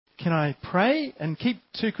Can I pray and keep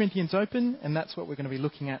 2 Corinthians open? And that's what we're going to be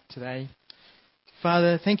looking at today.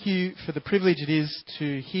 Father, thank you for the privilege it is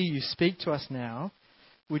to hear you speak to us now.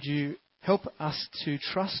 Would you help us to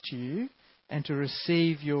trust you and to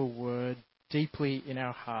receive your word deeply in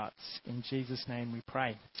our hearts? In Jesus' name we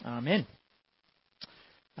pray. Amen.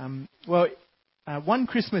 One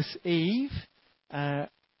Christmas Eve,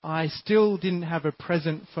 I still didn't have a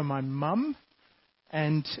present for my mum.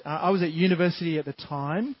 And I was at university at the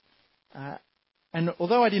time. And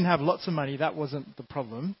although I didn't have lots of money, that wasn't the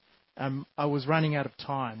problem. I was running out of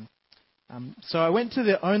time. So I went to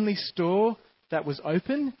the only store that was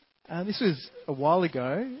open. This was a while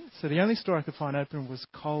ago. So the only store I could find open was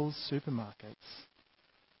Coles Supermarkets.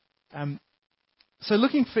 So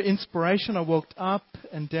looking for inspiration, I walked up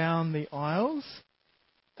and down the aisles.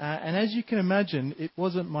 And as you can imagine, it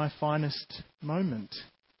wasn't my finest moment.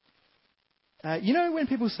 You know when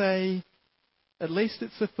people say, at least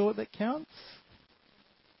it's the thought that counts?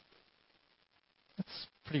 That's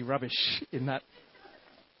pretty rubbish in that,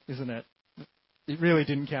 isn't it? It really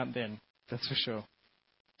didn't count then, that's for sure.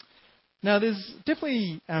 Now, there's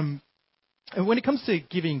definitely, when it comes to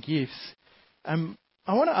giving gifts, I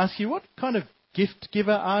want to ask you, what kind of gift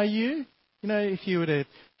giver are you? You know, if you were to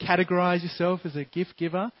categorise yourself as a gift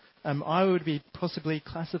giver, I would be possibly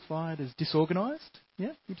classified as disorganised.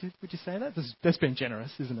 Yeah, would you say that? That's been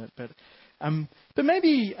generous, isn't it? But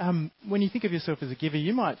maybe when you think of yourself as a giver,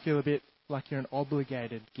 you might feel a bit like you're an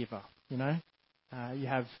obligated giver. You know, you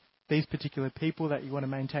have these particular people that you want to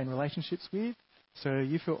maintain relationships with, so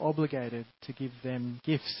you feel obligated to give them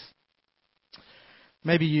gifts.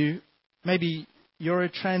 Maybe you're a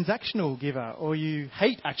transactional giver, or you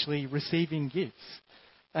hate actually receiving gifts.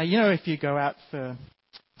 You know, if you go out for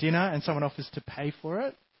dinner and someone offers to pay for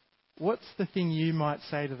it, what's the thing you might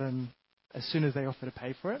say to them as soon as they offer to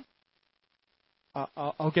pay for it?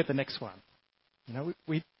 I'll get the next one. You know,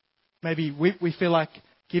 we feel like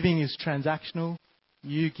giving is transactional.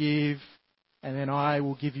 You give, and then I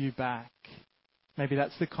will give you back. Maybe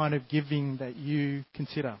that's the kind of giving that you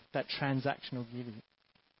consider, that transactional giving.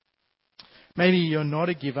 Maybe you're not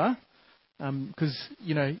a giver, because,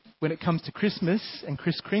 you know, when it comes to Christmas and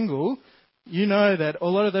Kris Kringle, you know that a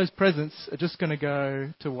lot of those presents are just going to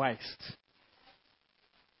go to waste.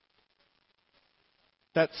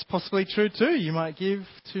 That's possibly true too. You might give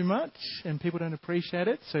too much and people don't appreciate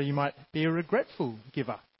it, so you might be a regretful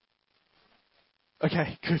giver.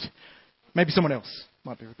 Okay, good. Maybe someone else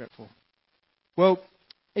might be regretful. Well,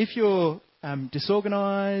 if you're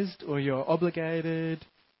disorganised or you're obligated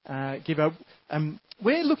giver,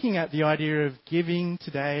 we're looking at the idea of giving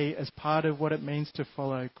today as part of what it means to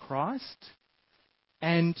follow Christ.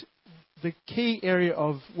 And the key area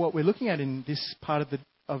of what we're looking at in this part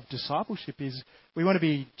of discipleship is we want to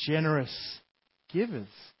be generous givers.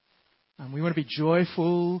 We want to be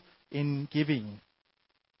joyful in giving.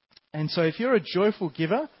 And so if you're a joyful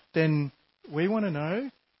giver, then we want to know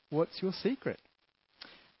what's your secret.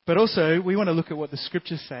 But also we want to look at what the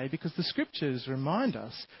scriptures say, because the scriptures remind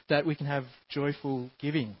us that we can have joyful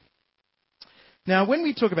giving. Now, when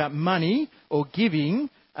we talk about money or giving,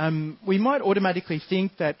 we might automatically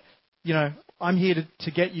think that, you know, I'm here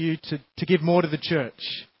to get you to give more to the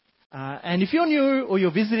church. And if you're new or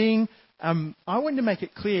you're visiting, I want to make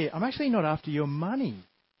it clear, I'm actually not after your money.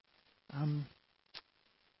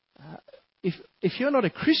 If you're not a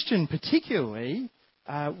Christian particularly,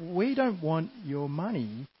 we don't want your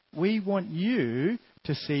money. We want you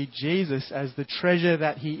to see Jesus as the treasure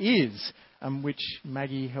that he is, which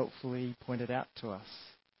Maggie helpfully pointed out to us.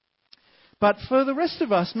 But for the rest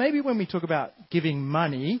of us, maybe when we talk about giving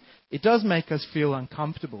money, it does make us feel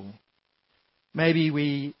uncomfortable. Maybe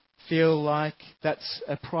we feel like that's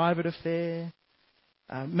a private affair.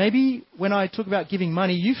 Maybe when I talk about giving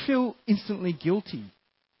money, you feel instantly guilty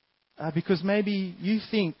because maybe you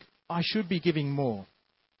think I should be giving more.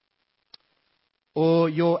 Or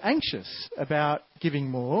you're anxious about giving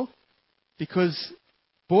more because,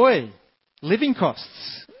 boy, living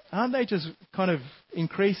costs, aren't they just kind of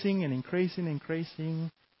increasing and increasing and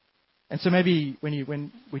increasing? And so maybe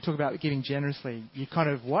when we talk about giving generously, you kind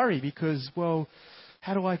of worry because, well,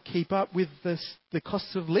 how do I keep up with the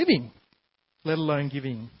costs of living, let alone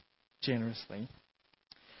giving generously?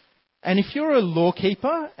 And if you're a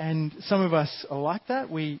lawkeeper, and some of us are like that,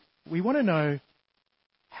 we want to know,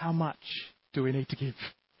 how much do we need to give?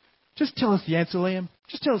 Just tell us the answer, Liam.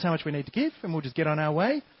 Just tell us how much we need to give and we'll just get on our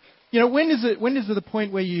way. You know, when is it the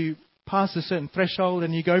point where you pass a certain threshold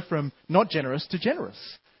and you go from not generous to generous?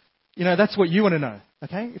 You know, that's what you want to know,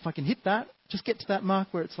 okay? If I can hit that, just get to that mark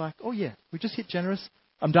where it's like, oh yeah, we just hit generous,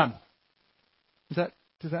 I'm done. Is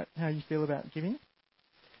that how you feel about giving?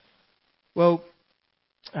 Well,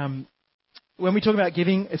 when we talk about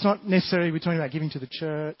giving, it's not necessarily we're talking about giving to the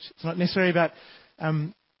church. It's not necessarily about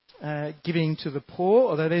giving to the poor,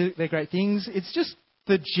 although they're great things. It's just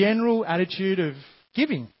the general attitude of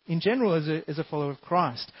giving in general as a follower of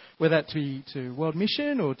Christ, whether that be to world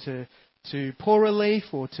mission or to poor relief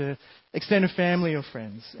or to extended family or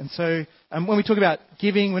friends. And so when we talk about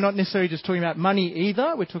giving, we're not necessarily just talking about money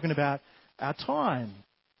either. We're talking about our time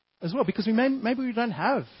as well, because maybe we don't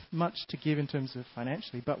have much to give in terms of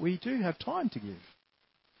financially, but we do have time to give.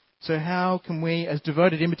 So how can we, as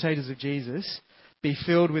devoted imitators of Jesus, be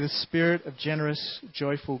filled with a spirit of generous,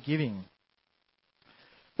 joyful giving?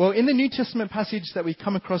 Well, in the New Testament passage that we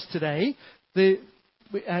come across today, in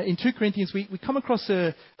 2 Corinthians, we come across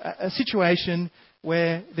a situation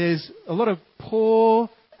where there's a lot of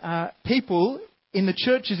poor people in the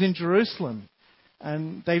churches in Jerusalem.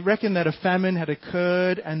 And they reckon that a famine had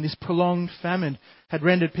occurred, and this prolonged famine had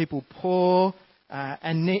rendered people poor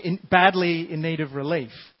and badly in need of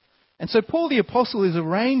relief. And so Paul the Apostle is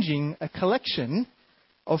arranging a collection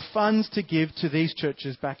of funds to give to these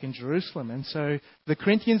churches back in Jerusalem. And so the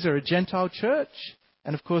Corinthians are a Gentile church,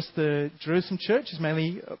 and of course the Jerusalem church is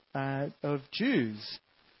mainly of Jews.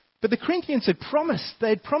 But the Corinthians had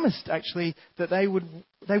promised actually that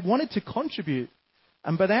they wanted to contribute,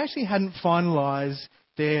 but they actually hadn't finalised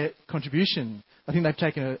their contribution. I think they've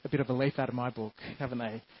taken a bit of a leaf out of my book, haven't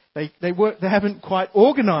they? They haven't quite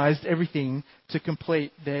organised everything to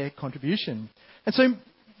complete their contribution. And so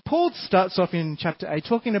Paul starts off in chapter 8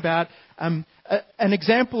 talking about an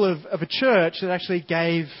example of a church that actually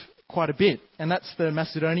gave quite a bit, and that's the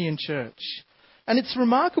Macedonian church. And it's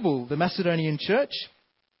remarkable, the Macedonian church,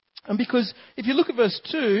 and because if you look at verse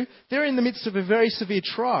 2, they're in the midst of a very severe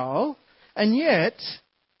trial, and yet,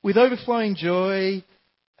 with overflowing joy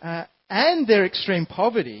and their extreme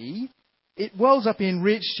poverty, it wells up in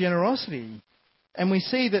rich generosity. And we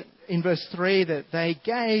see that in verse 3 that they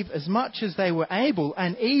gave as much as they were able,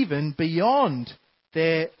 and even beyond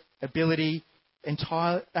their ability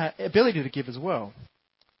to give as well.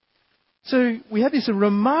 So we have this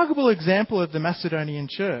remarkable example of the Macedonian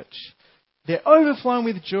church. They're overflowing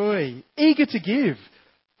with joy, eager to give.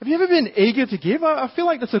 Have you ever been eager to give? I feel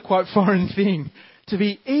like that's a quite foreign thing, to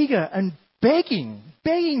be eager and begging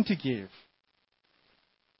to give.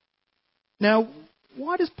 Now,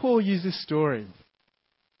 why does Paul use this story?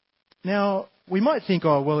 Now, we might think,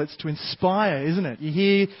 oh, well, it's to inspire, isn't it? You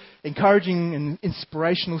hear encouraging and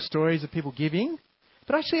inspirational stories of people giving.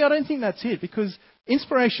 But actually, I don't think that's it, because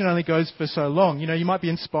inspiration only goes for so long. You know, you might be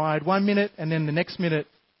inspired 1 minute, and then the next minute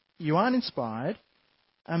you aren't inspired.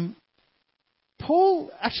 Paul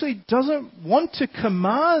actually doesn't want to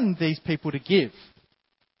command these people to give.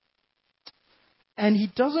 And he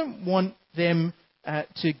doesn't want them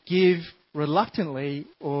to give reluctantly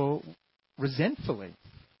or resentfully.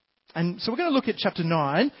 And so we're going to look at chapter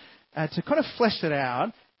 9 to kind of flesh that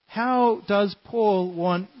out. How does Paul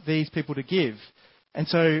want these people to give? And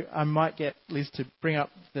so I might get Liz to bring up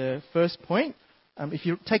the first point. If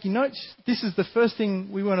you're taking notes, this is the first thing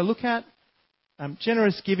we want to look at.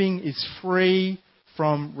 Generous giving is free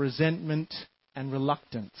from resentment and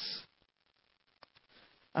reluctance.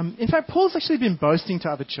 In fact, Paul's actually been boasting to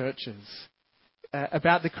other churches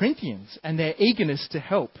about the Corinthians and their eagerness to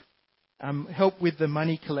help with the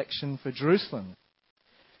money collection for Jerusalem.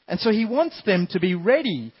 And so he wants them to be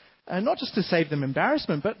ready, not just to save them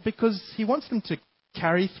embarrassment, but because he wants them to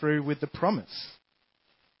carry through with the promise.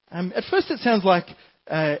 At first it sounds like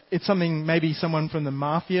it's something maybe someone from the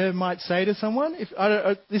mafia might say to someone. This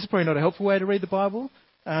is probably not a helpful way to read the Bible,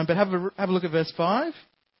 but have a look at verse 5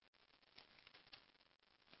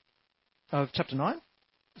 of chapter 9.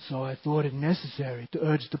 So I thought it necessary to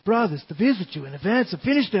urge the brothers to visit you in advance and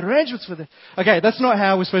finish their arrangements for the... Okay, that's not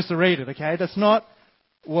how we're supposed to read it, okay? That's not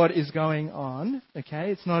what is going on,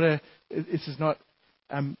 okay? This is not...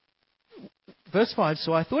 Verse 5,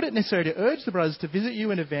 so I thought it necessary to urge the brothers to visit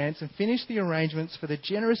you in advance and finish the arrangements for the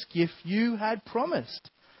generous gift you had promised.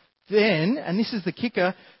 Then, and this is the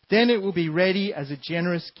kicker, then it will be ready as a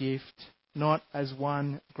generous gift, not as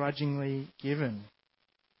one grudgingly given.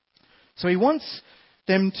 So he wants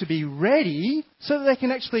them to be ready so that they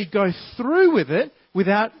can actually go through with it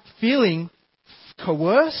without feeling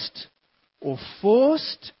coerced or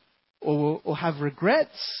forced or have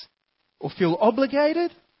regrets or feel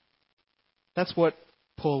obligated. That's what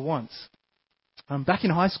Paul wants. Back in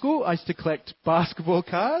high school, I used to collect basketball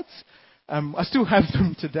cards. I still have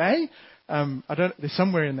them today. They're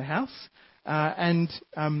somewhere in the house. I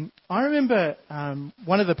remember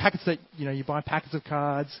one of the packets that, you buy packets of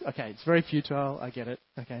cards. Okay, it's very futile. I get it.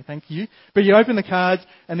 Okay, thank you. But you open the cards,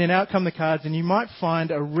 and then out come the cards, and you might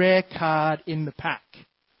find a rare card in the pack.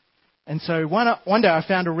 And so one day I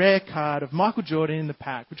found a rare card of Michael Jordan in the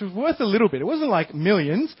pack, which was worth a little bit. It wasn't like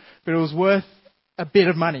millions, but it was worth a bit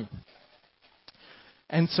of money.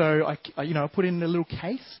 And so I put it in a little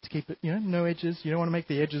case to keep it, no edges. You don't want to make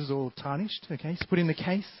the edges all tarnished. Okay, so put it in the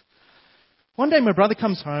case. One day my brother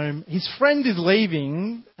comes home. His friend is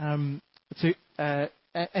leaving, and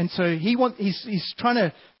so he's trying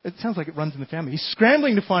to. It sounds like it runs in the family. He's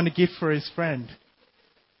scrambling to find a gift for his friend.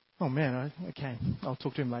 Oh man, okay, I'll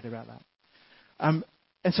talk to him later about that.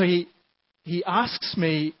 And so he asks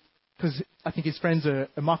me, because I think his friend's a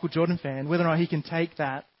Michael Jordan fan, whether or not he can take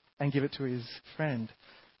that and give it to his friend.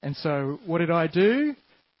 And so what did I do?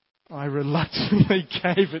 I reluctantly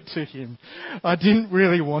gave it to him. I didn't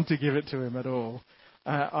really want to give it to him at all.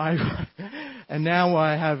 And now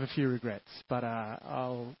I have a few regrets. But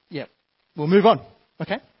we'll move on.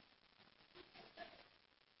 Okay?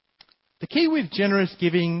 The key with generous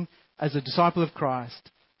giving as a disciple of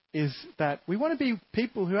Christ is that we want to be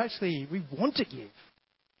people who actually, we want to give.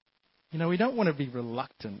 We don't want to be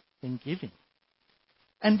reluctant in giving.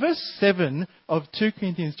 And verse 7 of 2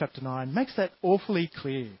 Corinthians chapter 9 makes that awfully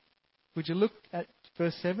clear. Would you look at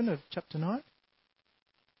verse 7 of chapter 9?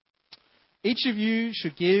 Each of you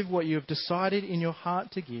should give what you have decided in your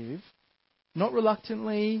heart to give, not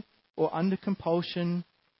reluctantly or under compulsion,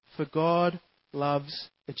 for God loves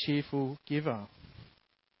a cheerful giver.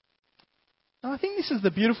 Now, I think this is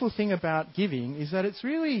the beautiful thing about giving, is that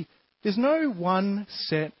there's no one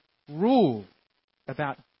set rule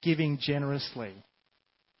about giving generously.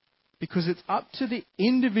 Because it's up to the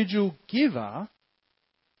individual giver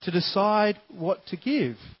to decide what to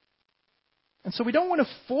give. And so we don't want to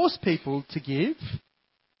force people to give.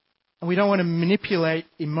 And we don't want to manipulate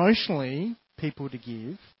emotionally people to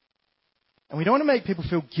give. And we don't want to make people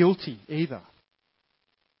feel guilty either.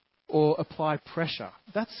 Or apply pressure.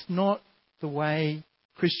 That's not the way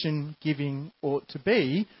Christian giving ought to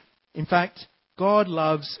be. In fact, God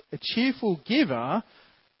loves a cheerful giver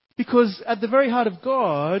because at the very heart of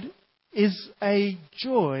God is a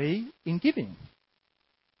joy in giving.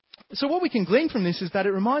 So what we can glean from this is that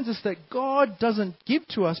it reminds us that God doesn't give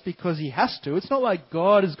to us because he has to. It's not like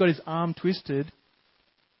God has got his arm twisted.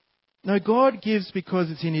 No, God gives because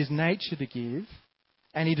it's in his nature to give,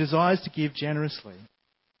 and he desires to give generously.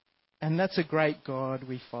 And that's a great God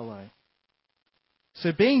we follow.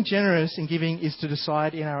 So being generous in giving is to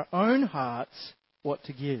decide in our own hearts what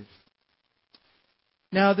to give.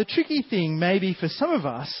 Now, the tricky thing maybe for some of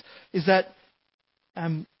us is that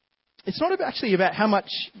it's not actually about how much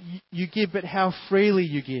you give, but how freely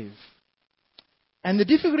you give. And the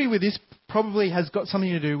difficulty with this probably has got something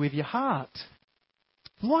to do with your heart.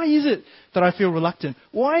 Why is it that I feel reluctant?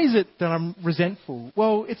 Why is it that I'm resentful?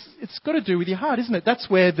 Well, it's got to do with your heart, isn't it? That's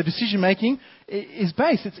where the decision-making is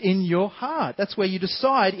based. It's in your heart. That's where you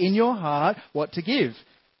decide in your heart what to give.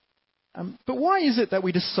 But why is it that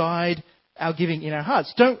we decide our giving in our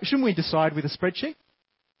hearts? Shouldn't we decide with a spreadsheet?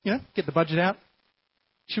 Get the budget out.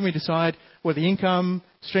 Shouldn't we decide what the income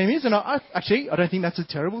stream is? And I don't think that's a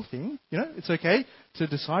terrible thing. It's okay to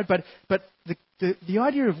decide. But the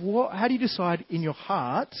idea of how do you decide in your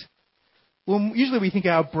heart? Well, usually we think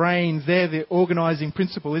our brains, they're the organising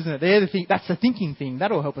principle, isn't it? That's the thinking thing.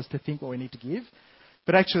 That'll help us to think what we need to give.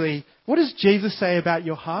 But actually, what does Jesus say about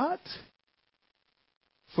your heart?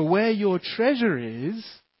 For where your treasure is,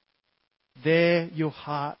 there your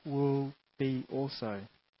heart will be also.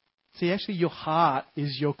 See, actually, your heart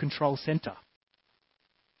is your control centre.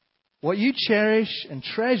 What you cherish and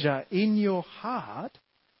treasure in your heart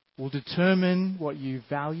will determine what you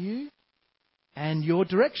value and your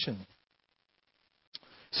direction.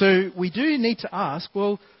 So we do need to ask,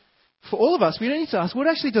 well, for all of us, we need to ask, what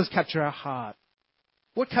actually does capture our heart?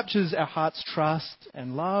 What captures our heart's trust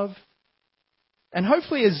and love? And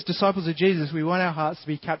hopefully as disciples of Jesus, we want our hearts to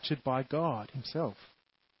be captured by God himself.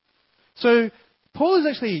 So Paul is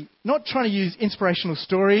actually not trying to use inspirational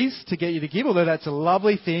stories to get you to give, although that's a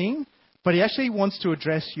lovely thing, but he actually wants to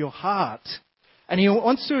address your heart. And he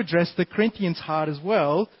wants to address the Corinthians' heart as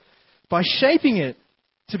well by shaping it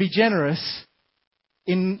to be generous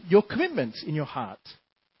in your commitments in your heart.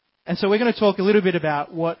 And so we're going to talk a little bit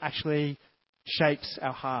about what actually shapes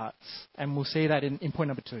our hearts. And we'll see that in point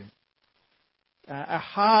number 2. Our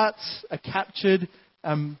hearts are captured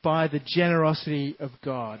by the generosity of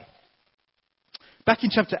God. Back in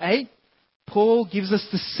chapter 8, Paul gives us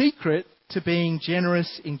the secret to being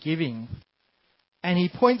generous in giving. And he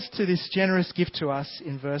points to this generous gift to us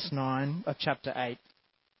in verse 9 of chapter 8.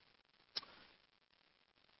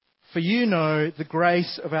 For you know the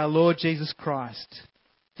grace of our Lord Jesus Christ,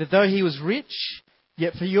 that though he was rich,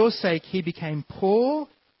 yet for your sake he became poor,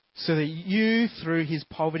 so that you through his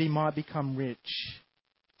poverty might become rich.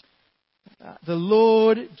 The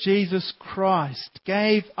Lord Jesus Christ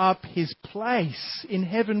gave up his place in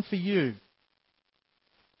heaven for you.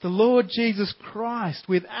 The Lord Jesus Christ,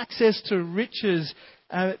 with access to riches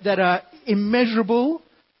that are immeasurable,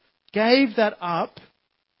 gave that up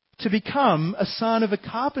to become a son of a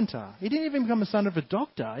carpenter. He didn't even become a son of a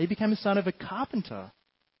doctor. He became a son of a carpenter.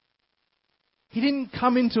 He didn't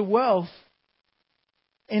come into wealth.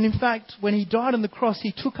 And in fact, when he died on the cross,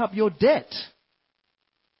 he took up your debt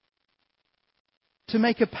to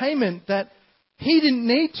make a payment that he didn't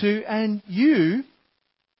need to and you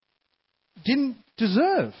didn't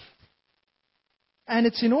deserve. And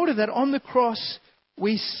it's in order that on the cross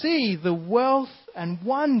we see the wealth and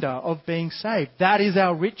wonder of being saved. That is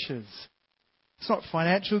our riches. It's not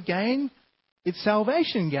financial gain, it's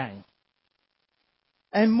salvation gain.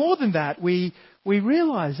 And more than that, we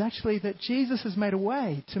realize actually that Jesus has made a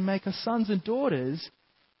way to make us sons and daughters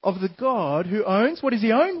of the God who owns. What does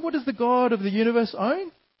he own? What does the God of the universe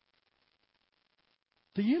own?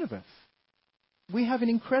 The universe. We have an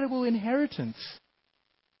incredible inheritance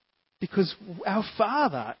because our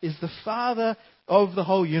Father is the Father of the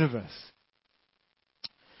whole universe.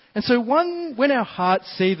 And so when our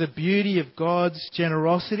hearts see the beauty of God's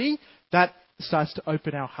generosity, that starts to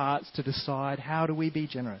open our hearts to decide, how do we be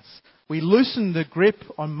generous? We loosen the grip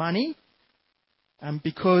on money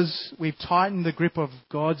because we've tightened the grip of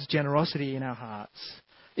God's generosity in our hearts.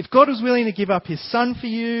 If God was willing to give up his son for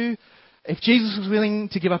you, if Jesus was willing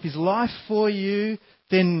to give up his life for you,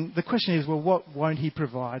 then the question is, well, what won't he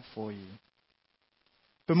provide for you?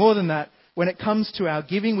 But more than that, when it comes to our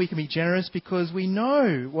giving, we can be generous because we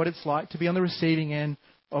know what it's like to be on the receiving end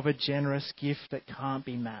of a generous gift that can't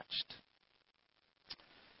be matched.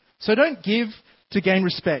 So don't give to gain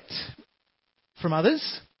respect from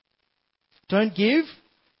others. Don't give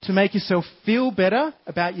to make yourself feel better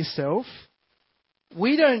about yourself.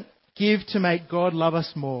 We don't give to make God love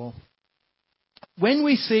us more. When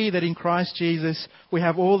we see that in Christ Jesus we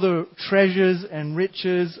have all the treasures and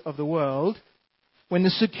riches of the world, when the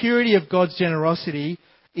security of God's generosity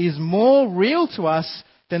is more real to us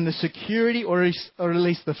than the security or at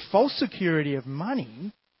least the false security of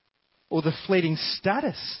money or the fleeting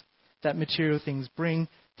status that material things bring,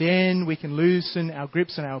 then we can loosen our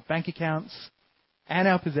grips on our bank accounts and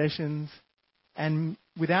our possessions, and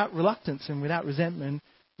without reluctance and without resentment,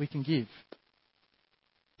 we can give.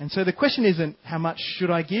 And so the question isn't, how much should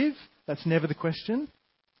I give? That's never the question.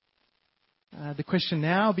 The question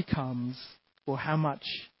now becomes, well, how much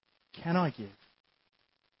can I give?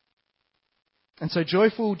 And so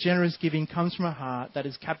joyful, generous giving comes from a heart that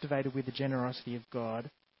is captivated with the generosity of God.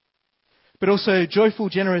 But also joyful,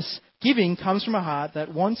 generous giving comes from a heart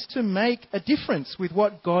that wants to make a difference with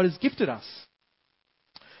what God has gifted us.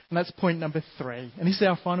 And that's point number 3. And this is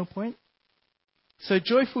our final point. So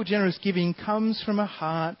joyful, generous giving comes from a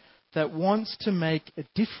heart that wants to make a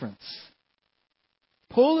difference.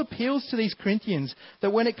 Paul appeals to these Corinthians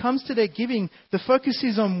that when it comes to their giving, the focus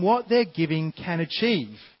is on what their giving can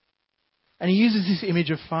achieve. And he uses this image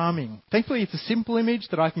of farming. Thankfully, it's a simple image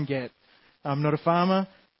that I can get. I'm not a farmer,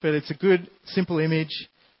 but it's a good, simple image.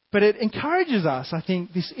 But it encourages us, I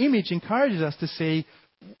think, this image encourages us to see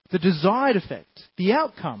the desired effect, the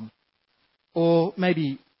outcome, or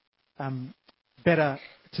maybe better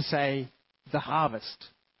to say the harvest.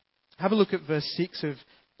 Have a look at verse 6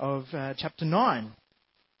 of chapter 9.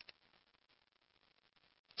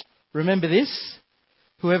 Remember this,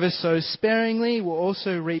 whoever sows sparingly will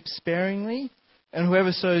also reap sparingly, and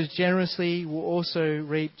whoever sows generously will also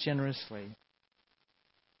reap generously.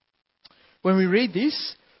 When we read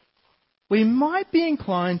this, we might be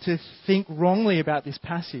inclined to think wrongly about this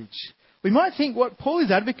passage. We might think what Paul is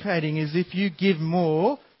advocating is if you give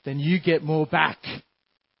more, then you get more back.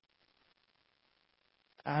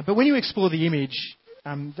 But when you explore the image,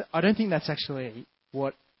 I don't think that's actually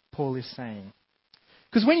what Paul is saying.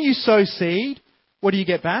 Because when you sow seed, what do you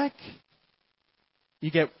get back?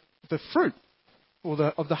 You get the fruit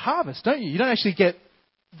of the harvest, don't you? You don't actually get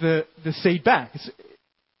the seed back.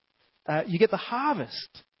 You get the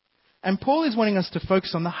harvest. And Paul is wanting us to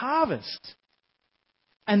focus on the harvest.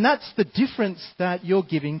 And that's the difference that your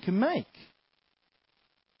giving can make.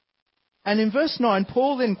 And in verse 9,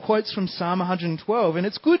 Paul then quotes from Psalm 112. And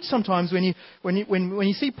it's good sometimes when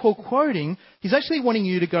you see Paul quoting, he's actually wanting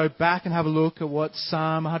you to go back and have a look at what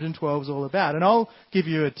Psalm 112 is all about. And I'll give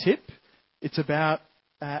you a tip. It's about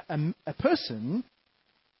a person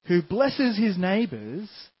who blesses his neighbours,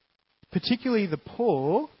 particularly the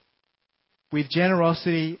poor, with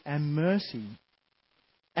generosity and mercy.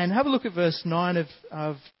 And have a look at verse 9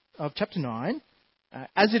 of chapter 9.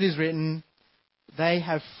 As it is written, they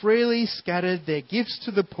have freely scattered their gifts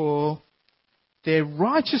to the poor. Their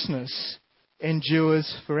righteousness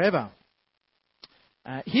endures forever.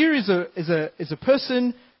 Here is a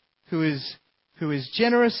person who is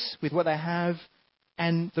generous with what they have,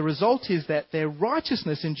 and the result is that their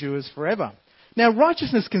righteousness endures forever. Now,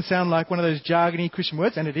 righteousness can sound like one of those jargony Christian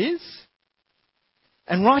words, and it is.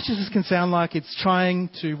 And righteousness can sound like it's trying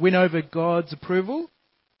to win over God's approval.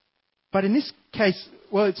 But in this case,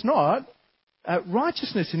 well, it's not.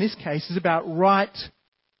 Righteousness in this case is about right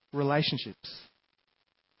relationships.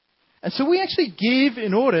 And so we actually give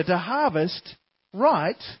in order to harvest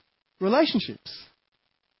right relationships.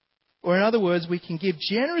 Or in other words, we can give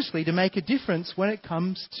generously to make a difference when it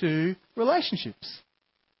comes to relationships.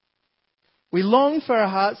 We long for our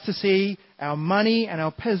hearts to see our money and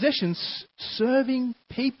our possessions serving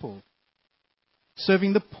people,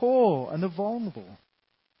 serving the poor and the vulnerable,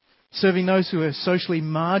 serving those who are socially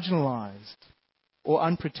marginalised or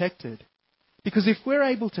unprotected. Because if we're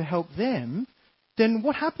able to help them, then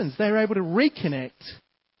what happens? They're able to reconnect,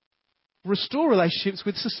 restore relationships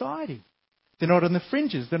with society. They're not on the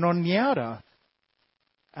fringes. They're not on the outer.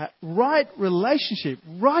 Right relationship,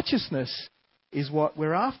 righteousness is what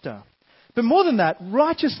we're after. But more than that,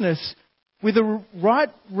 righteousness with a right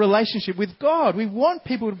relationship with God. We want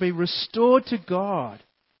people to be restored to God.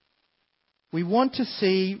 We want to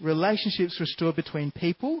see relationships restored between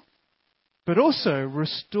people, but also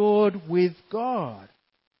restored with God.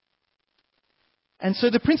 And so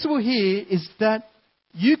the principle here is that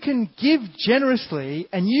you can give generously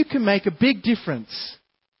and you can make a big difference.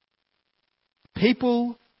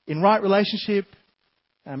 People in right relationship,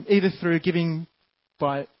 either through giving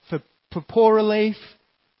for poor relief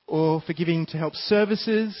or for giving to help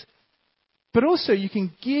services. But also you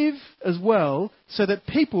can give as well so that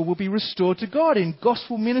people will be restored to God in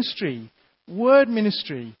gospel ministry, word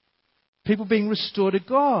ministry, people being restored to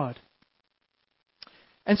God.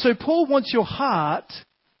 And so Paul wants your heart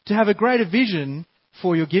to have a greater vision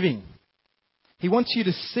for your giving. He wants you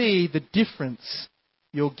to see the difference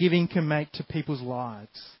your giving can make to people's lives.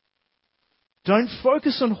 Don't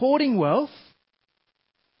focus on hoarding wealth.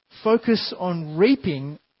 Focus on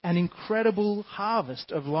reaping an incredible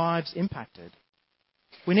harvest of lives impacted.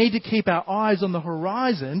 We need to keep our eyes on the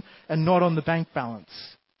horizon and not on the bank balance.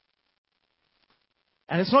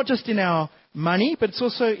 And it's not just in our money, but it's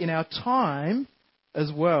also in our time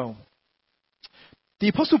as well. The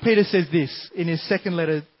Apostle Peter says this in his second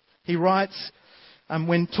letter. He writes,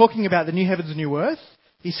 when talking about the new heavens and new earth,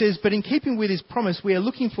 he says, but in keeping with his promise, we are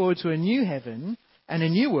looking forward to a new heaven and a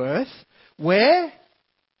new earth where,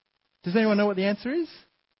 does anyone know what the answer is?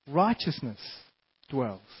 Righteousness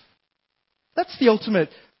dwells. That's the ultimate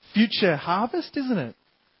future harvest, isn't it?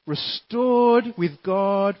 Restored with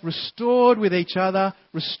God, restored with each other,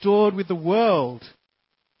 restored with the world.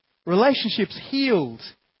 Relationships healed.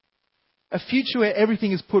 A future where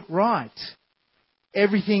everything is put right.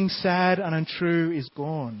 Everything sad and untrue is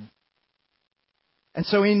gone. And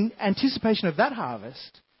so in anticipation of that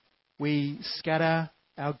harvest, we scatter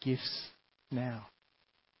our gifts now.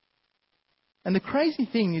 And the crazy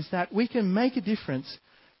thing is that we can make a difference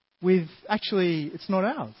with, actually, it's not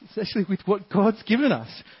ours. It's actually with what God's given us.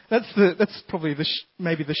 That's probably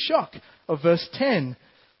maybe the shock of verse 10.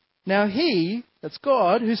 Now he, that's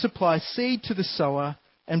God, who supplies seed to the sower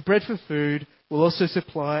and bread for food, will also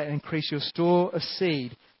supply and increase your store of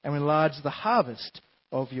seed and enlarge the harvest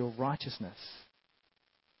of your righteousness.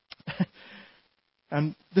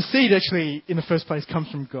 The seed actually, in the first place, comes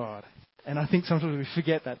from God. And I think sometimes we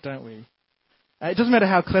forget that, don't we? It doesn't matter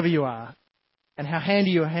how clever you are and how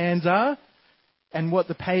handy your hands are and what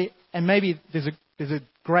the pay, and maybe there's a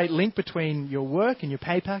great link between your work and your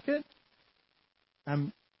pay packet.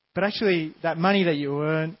 But actually, that money that you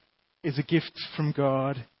earn is a gift from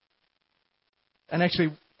God. And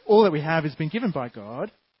actually, all that we have has been given by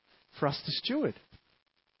God for us to steward.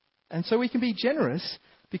 And so we can be generous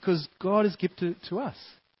because God has gifted it to us.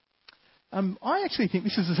 I actually think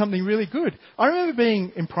this is something really good. I remember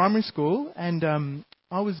being in primary school and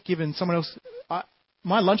I was given someone else.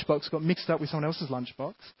 My lunchbox got mixed up with someone else's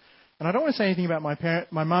lunchbox. And I don't want to say anything about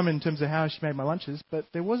my mum in terms of how she made my lunches, but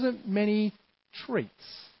there wasn't many treats.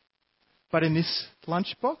 But in this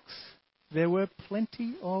lunchbox, there were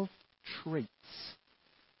plenty of treats.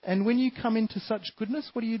 And when you come into such goodness,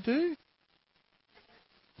 what do?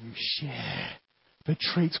 You share the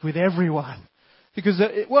treats with everyone. Because,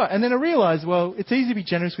 and then I realised, well, it's easy to be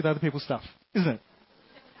generous with other people's stuff, isn't it?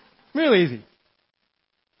 Really easy.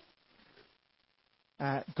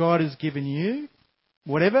 God has given you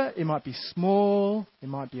whatever. It might be small, it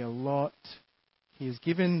might be a lot. He has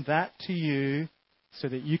given that to you so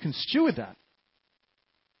that you can steward that.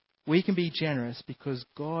 We can be generous because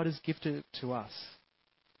God has gifted it to us.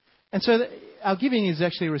 And so our giving is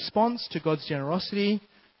actually a response to God's generosity,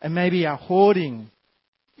 and maybe our hoarding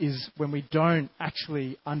is when we don't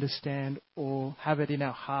actually understand or have it in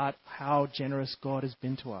our heart how generous God has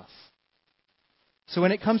been to us. So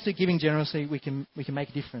when it comes to giving generously, we can make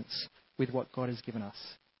a difference with what God has given us.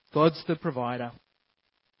 God's the provider.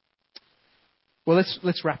 Well,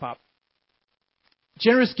 let's wrap up.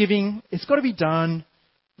 Generous giving, it's got to be done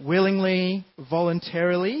willingly,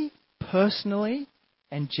 voluntarily, personally,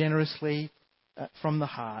 and generously from the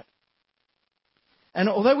heart. And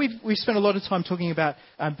although we've spent a lot of time talking about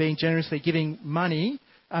being generously giving money,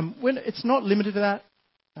 when it's not limited to that,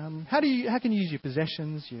 how can you use your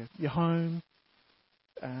possessions, your home,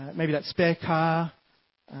 maybe that spare car,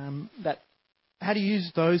 how do you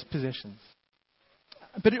use those possessions?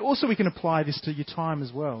 But also we can apply this to your time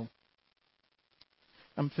as well.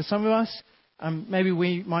 For some of us, maybe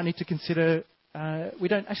we might need to consider we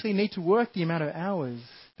don't actually need to work the amount of hours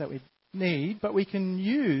that we need, but we can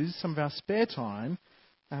use some of our spare time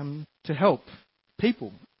to help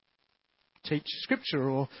people, teach Scripture,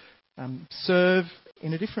 or serve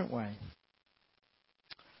in a different way.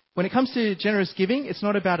 When it comes to generous giving, it's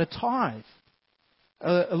not about a tithe.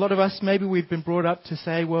 A lot of us, maybe we've been brought up to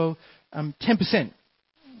say, well, 10%,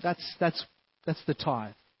 that's the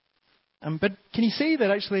tithe. But can you see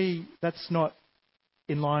that actually that's not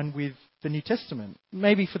in line with the New Testament?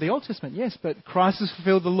 Maybe for the Old Testament, yes, but Christ has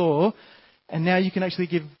fulfilled the law, and now you can actually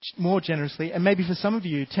give more generously. And maybe for some of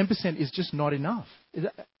you, 10% is just not enough.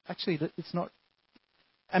 Actually, it's not.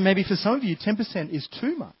 And maybe for some of you, 10% is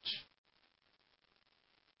too much.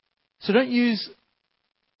 So don't use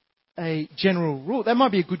a general rule. That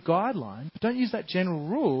might be a good guideline, but don't use that general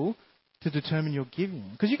rule to determine your giving.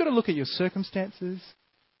 Because you've got to look at your circumstances.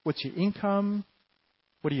 What's your income?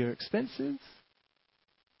 What are your expenses?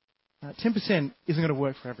 10% isn't going to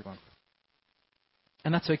work for everyone.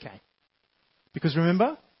 And that's okay. Because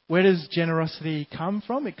remember, where does generosity come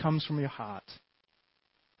from? It comes from your heart.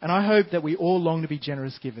 And I hope that we all long to be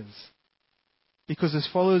generous givers. Because as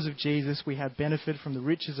followers of Jesus, we have benefited from the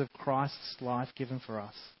riches of Christ's life given for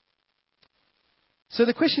us. So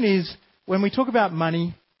the question is, when we talk about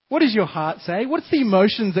money, what does your heart say? What's the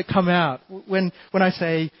emotions that come out when I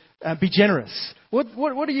say, be generous? What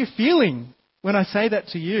are you feeling when I say that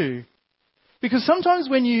to you? Because sometimes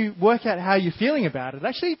when you work out how you're feeling about it, it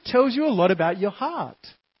actually tells you a lot about your heart.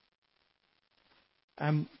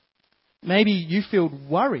 Maybe you feel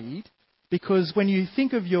worried because when you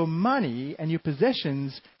think of your money and your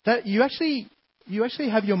possessions, that you actually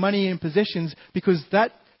have your money and possessions because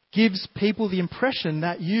that gives people the impression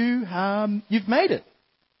that you've made it.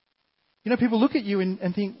 You know, people look at you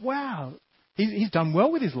and think, wow, he's done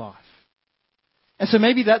well with his life. And so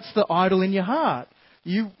maybe that's the idol in your heart.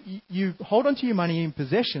 You hold on to your money and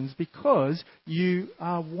possessions because you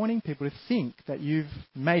are wanting people to think that you've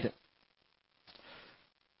made it.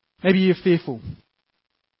 Maybe you're fearful.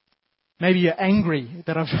 Maybe you're angry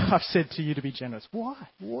that I've said to you to be generous. Why?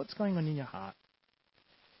 What's going on in your heart?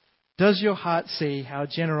 Does your heart see how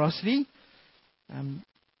generosity,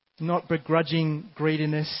 not begrudging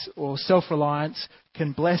greediness or self-reliance,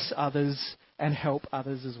 can bless others and help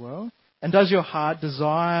others as well? And does your heart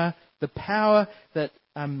desire the power that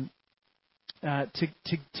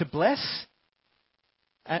to bless?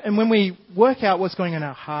 And when we work out what's going on in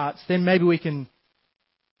our hearts, then maybe we can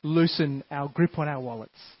loosen our grip on our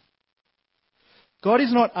wallets. God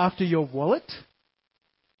is not after your wallet.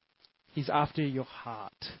 He's after your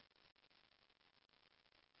heart.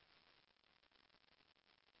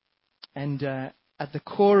 And at the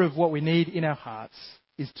core of what we need in our hearts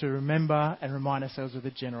is to remember and remind ourselves of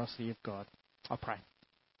the generosity of God. I'll pray.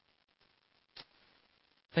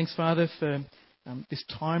 Thanks, Father, for this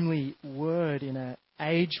timely word in an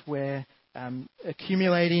age where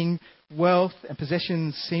accumulating wealth and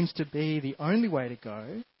possessions seems to be the only way to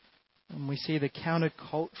go. And we see the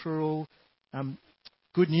countercultural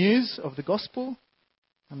good news of the gospel,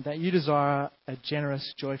 that you desire a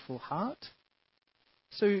generous, joyful heart.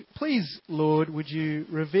 So please, Lord, would you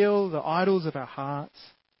reveal the idols of our hearts?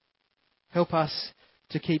 Help us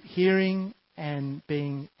to keep hearing and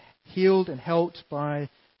being healed and helped by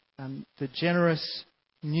the generous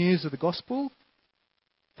news of the gospel,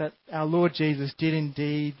 that our Lord Jesus did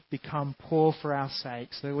indeed become poor for our sake,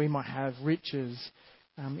 so that we might have riches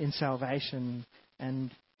in salvation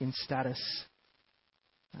and in status.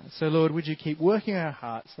 So, Lord, would you keep working our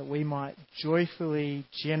hearts that we might joyfully,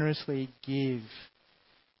 generously give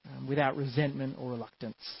without resentment or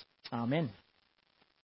reluctance. Amen.